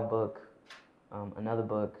have a book, another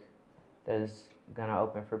book that is gonna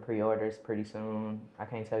open for pre-orders pretty soon. I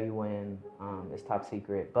can't tell you when. It's top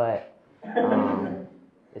secret, but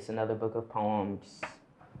it's another book of poems.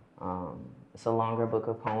 It's a longer book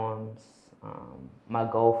of poems. My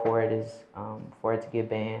goal for it is for it to get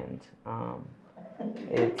banned.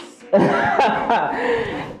 It's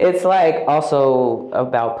it's like also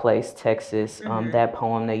about place, Texas. That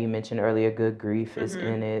poem that you mentioned earlier, Good Grief, is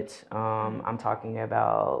in it. I'm talking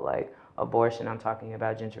about like abortion. I'm talking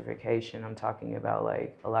about gentrification. I'm talking about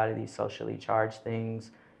like a lot of these socially charged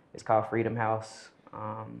things. It's called Freedom House.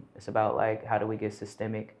 It's about like how do we get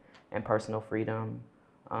systemic and personal freedom.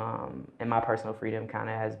 And my personal freedom kind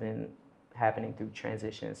of has been happening through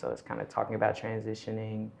transition. So it's kind of talking about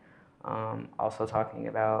transitioning. Also talking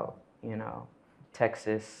about, you know,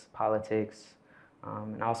 Texas politics,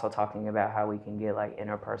 and also talking about how we can get like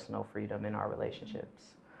interpersonal freedom in our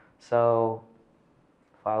relationships. So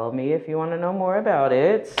follow me if you want to know more about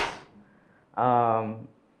it.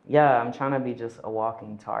 Yeah, I'm trying to be just a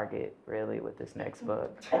walking target, really, with this next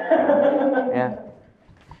book. Yeah.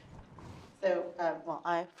 So, well,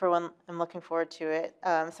 I, for one, am looking forward to it.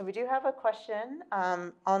 So we do have a question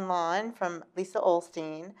online from Lisa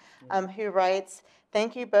Olstein, who writes,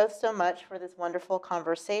 "Thank you both so much for this wonderful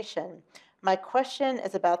conversation. My question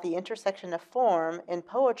is about the intersection of form in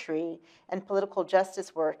poetry and political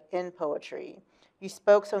justice work in poetry. You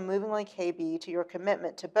spoke so movingly, KB, to your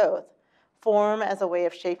commitment to both. Form as a way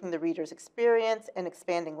of shaping the reader's experience and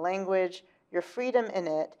expanding language, your freedom in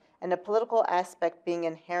it, and a political aspect being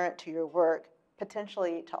inherent to your work,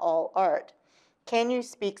 potentially to all art. Can you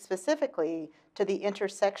speak specifically to the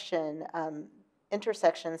intersections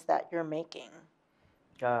that you're making?"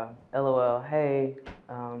 LOL. Hey,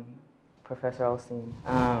 Professor Olstein.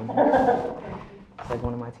 It's like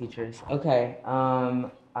one of my teachers. Okay.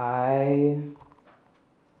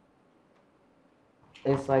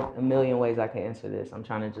 it's like a million ways I can answer this. I'm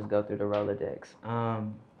trying to just go through the Rolodex.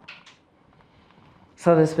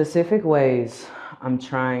 So the specific ways I'm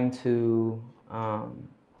trying to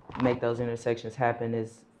make those intersections happen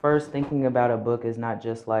is first thinking about a book is not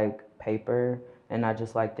just like paper and not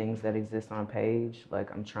just like things that exist on page.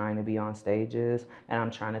 Like I'm trying to be on stages, and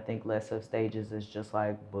I'm trying to think less of stages as just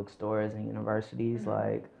like bookstores and universities.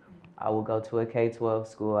 Like I will go to a K-12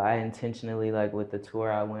 school. I intentionally, like with the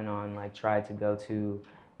tour I went on, like tried to go to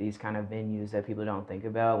these kind of venues that people don't think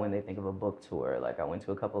about when they think of a book tour. Like I went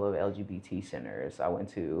to a couple of LGBT centers. I went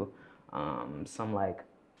to some like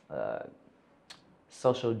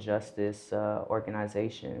social justice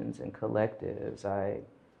organizations and collectives. I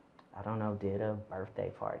don't know, did a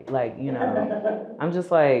birthday party. Like, you know, I'm just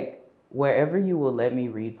like, wherever you will let me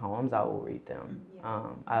read poems, I will read them.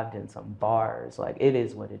 I've done some bars, like it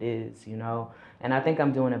is what it is, you know? And I think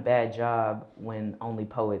I'm doing a bad job when only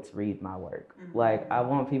poets read my work. Like I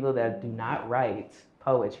want people that do not write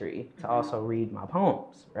poetry to also read my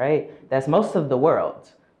poems, right? That's most of the world,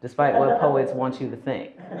 despite what poets want you to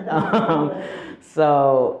think.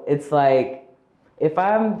 So it's like, if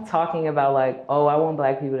I'm talking about like, oh, I want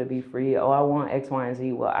Black people to be free, oh, I want X, Y, and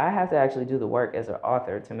Z, well, I have to actually do the work as an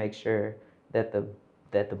author to make sure that the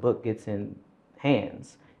book gets in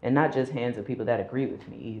hands, and not just hands of people that agree with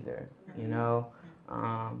me either, you know?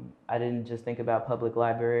 I didn't just think about public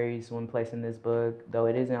libraries when placing this book, though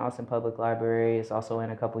it is in Austin Public Library. It's also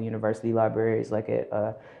in a couple university libraries, like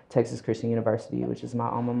at Texas Christian University, which is my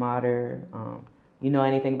alma mater. You know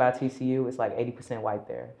anything about TCU, it's like 80% white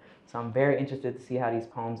there. So I'm very interested to see how these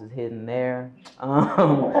poems is hidden there.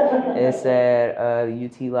 It's at the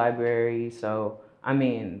UT library. So, I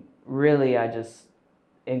mean, really, I just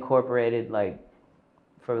incorporated, like,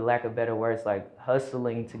 for lack of better words, like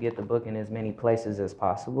hustling to get the book in as many places as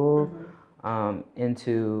possible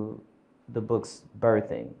into the book's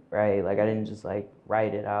birthing, right? Like I didn't just like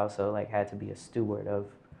write it. I also like had to be a steward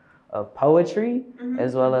of poetry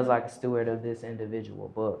as well as like a steward of this individual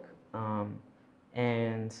book.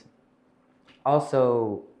 And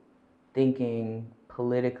also thinking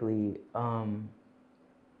politically,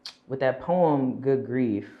 with that poem, Good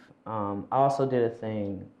Grief, I also did a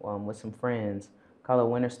thing with some friends called the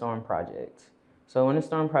Winter Storm Project. So Winter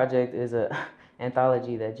Storm Project is a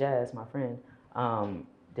anthology that Jazz, my friend,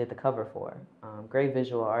 did the cover for. Great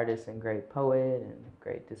visual artist and great poet and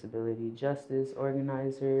great disability justice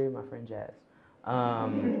organizer, my friend Jazz.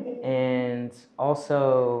 And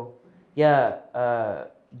also, yeah,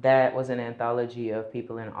 that was an anthology of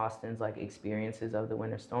people in Austin's like experiences of the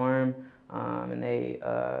winter storm, and they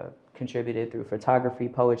contributed through photography,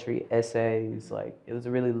 poetry, essays. Like it was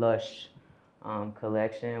a really lush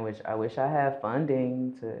collection, which I wish I had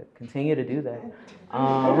funding to continue to do that.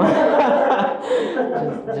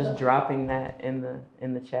 Just dropping that in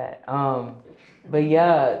the chat. But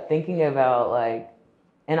yeah, thinking about like,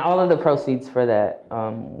 and all of the proceeds for that,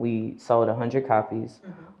 we sold 100 copies.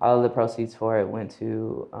 All of the proceeds for it went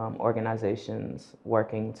to organizations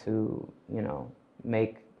working to, you know,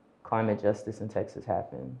 make climate justice in Texas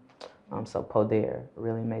happen. So Poder, a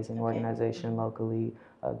really amazing organization locally.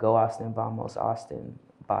 Go Austin, Vamos Austin,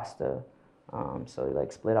 Basta. So we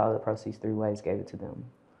like split all the proceeds 3 ways, gave it to them.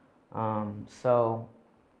 So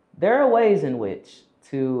there are ways in which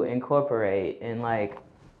to incorporate and like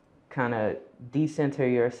kind of decenter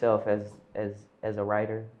yourself as a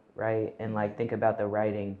writer, right? And like think about the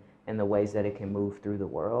writing and the ways that it can move through the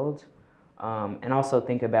world. And also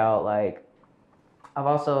think about like, I've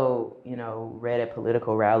also, you know, read at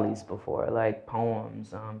political rallies before, like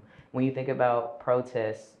poems. When you think about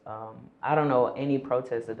protests, I don't know any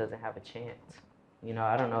protest that doesn't have a chant. You know,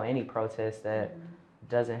 I don't know any protest that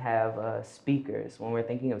doesn't have speakers. When we're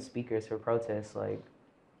thinking of speakers for protests, like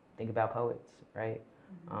think about poets, right?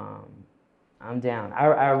 I'm down.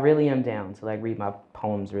 I really am down to like read my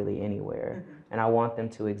poems really anywhere. And I want them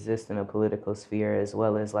to exist in a political sphere as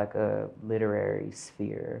well as like a literary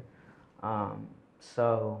sphere.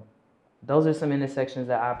 So those are some intersections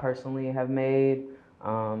that I personally have made.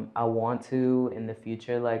 I want to in the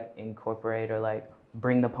future like incorporate or like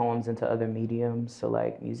bring the poems into other mediums, so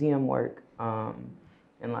like museum work,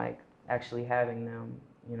 and like actually having them,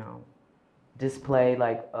 you know, display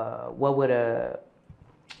like what would a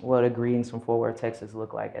Greetings from Fort Worth, Texas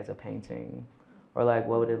look like as a painting, or like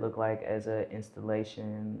what would it look like as an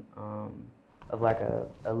installation of like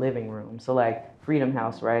a living room. So like Freedom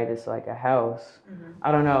House, right? It's like a house. I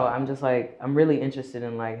don't know. I'm just like, I'm really interested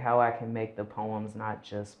in like how I can make the poems not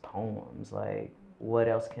just poems. Like what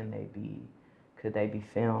else can they be? Could they be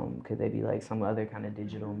film? Could they be like some other kind of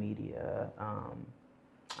digital media?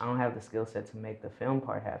 I don't have the skill set to make the film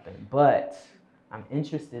part happen, but I'm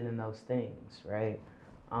interested in those things, right?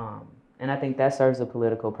 And I think that serves a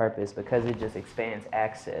political purpose because it just expands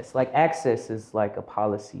access. Like access is like a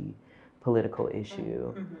policy, political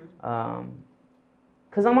issue.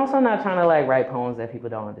 Because I'm also not trying to like write poems that people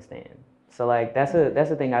don't understand. So like that's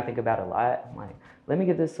a thing I think about a lot. I'm like, let me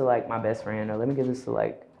give this to like my best friend, or let me give this to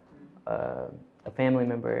like a family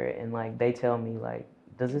member, and like they tell me like,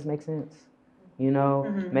 does this make sense? You know,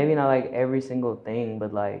 maybe not like every single thing,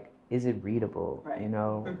 but like, is it readable? You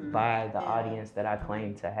know, by the audience that I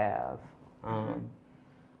claim to have.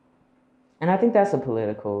 And I think that's a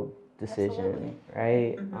political decision,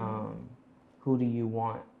 right? Who do you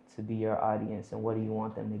want to be your audience, and what do you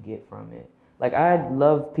want them to get from it? Like, I'd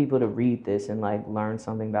love people to read this and like learn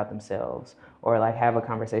something about themselves, or like have a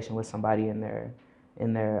conversation with somebody in their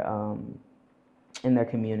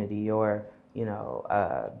community, or you know,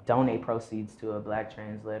 donate proceeds to a Black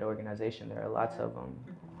trans-led organization. There are lots of them.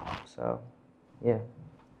 So, yeah.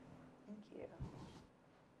 Thank you.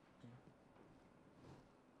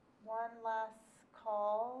 One last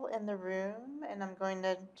call in the room, and I'm going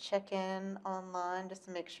to check in online just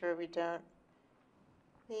to make sure we don't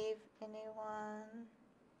leave anyone.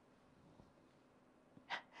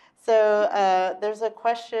 So there's a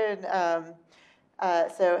question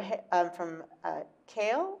from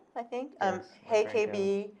Kale, I think. Yes, Hey, my friend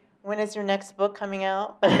KB, when is your next book coming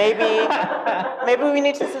out? But maybe we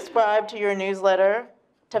need to subscribe to your newsletter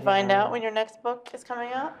to find out when your next book is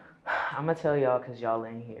coming out. I'm gonna tell y'all because y'all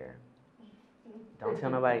in here. Don't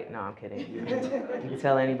tell nobody. No, I'm kidding. You can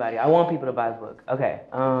tell anybody. I want people to buy the book. Okay.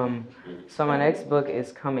 So my next book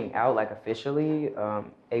is coming out like officially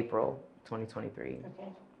April 2023.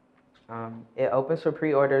 Okay. It opens for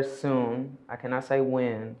pre-orders soon. I cannot say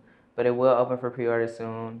when, but it will open for pre-orders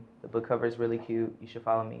soon. The book cover is really cute. You should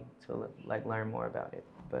follow me to like learn more about it.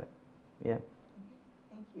 But yeah.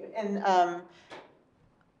 Thank you. And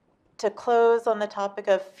to close on the topic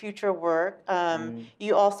of future work,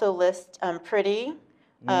 you also list Pretty,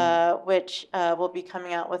 which will be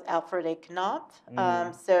coming out with Alfred A. Knopf.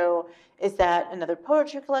 So is that another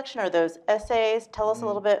poetry collection? Or those essays? Tell us a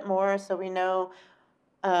little bit more so we know,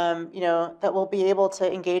 that we'll be able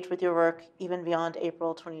to engage with your work even beyond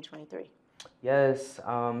April 2023. Yes,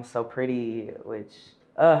 so Pretty, which,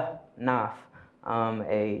 Knopf,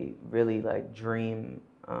 a really like dream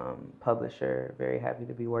publisher, very happy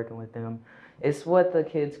to be working with them. It's what the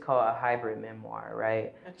kids call a hybrid memoir,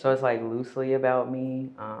 right? Okay. So it's like loosely about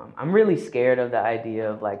me. I'm really scared of the idea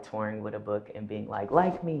of like touring with a book and being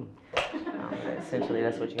like me. Essentially,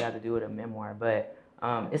 that's what you have to do with a memoir. But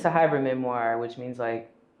it's a hybrid memoir, which means like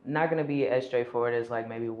not gonna be as straightforward as like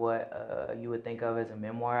maybe what you would think of as a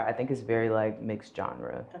memoir. I think it's very like mixed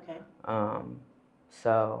genre. Okay.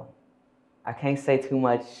 So I can't say too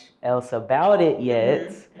much else about it yet,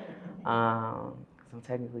 because I'm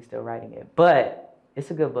technically still writing it. But it's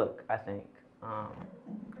a good book, I think.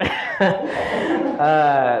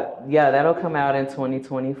 Yeah, that'll come out in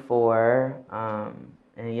 2024.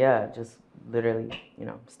 And yeah, just literally,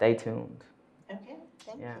 stay tuned. Okay,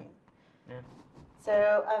 thank you. Yeah.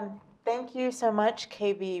 So thank you so much,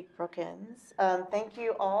 KB Brookins. Thank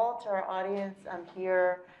you all to our audience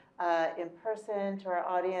here in person, to our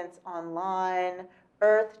audience online,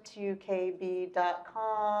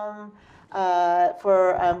 earth2kb.com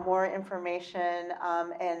for more information,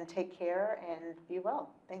 and take care and be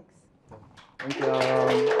well. Thanks. Thank you all.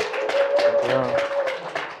 Thank you all.